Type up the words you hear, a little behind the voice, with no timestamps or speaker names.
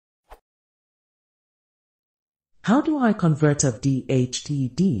How do I convert a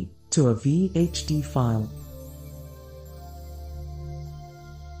VHDD to a VHD file?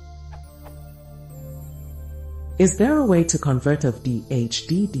 Is there a way to convert a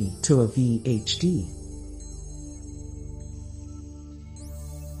VHDD to a VHD?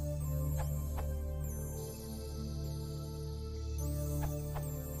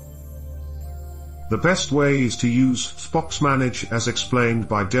 The best way is to use VboxManage as explained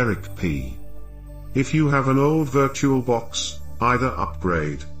by Derek P. If you have an old VirtualBox, either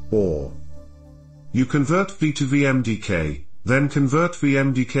upgrade, or you convert V to VMDK, then convert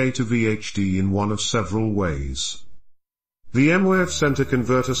VMDK to VHD in one of several ways. VMware Center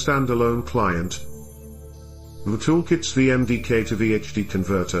Converter Standalone Client, the Toolkit's VMDK to VHD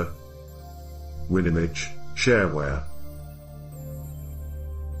Converter, WinImage, Shareware.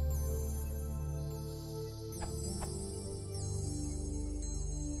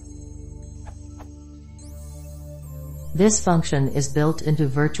 This function is built into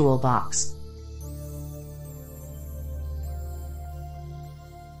VirtualBox.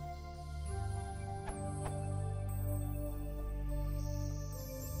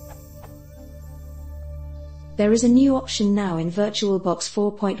 There is a new option now in VirtualBox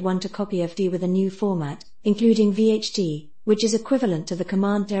 4.1 to copy VD with a new format, including VHD, which is equivalent to the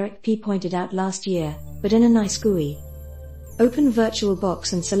command Derek P pointed out last year, but in a nice GUI. Open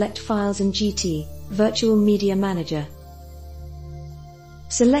VirtualBox and select Files in GT, Virtual Media Manager.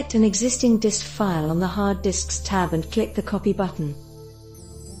 Select an existing disk file on the Hard Disks tab and click the Copy button.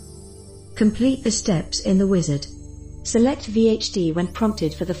 Complete the steps in the wizard. Select VHD when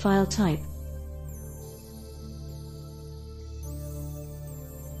prompted for the file type.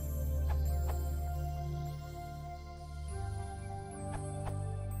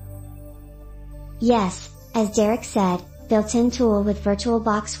 Yes, as Derek said, built-in tool with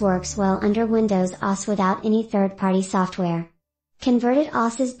VirtualBox works well under Windows OS without any third-party software. Converted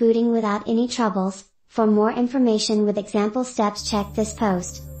OS is booting without any troubles. For more information with example steps, check this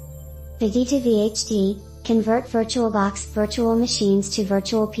post. VD to VHD, convert VirtualBox virtual machines to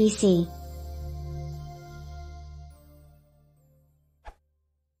virtual PC.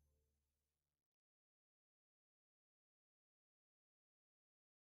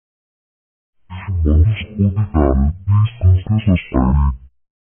 Please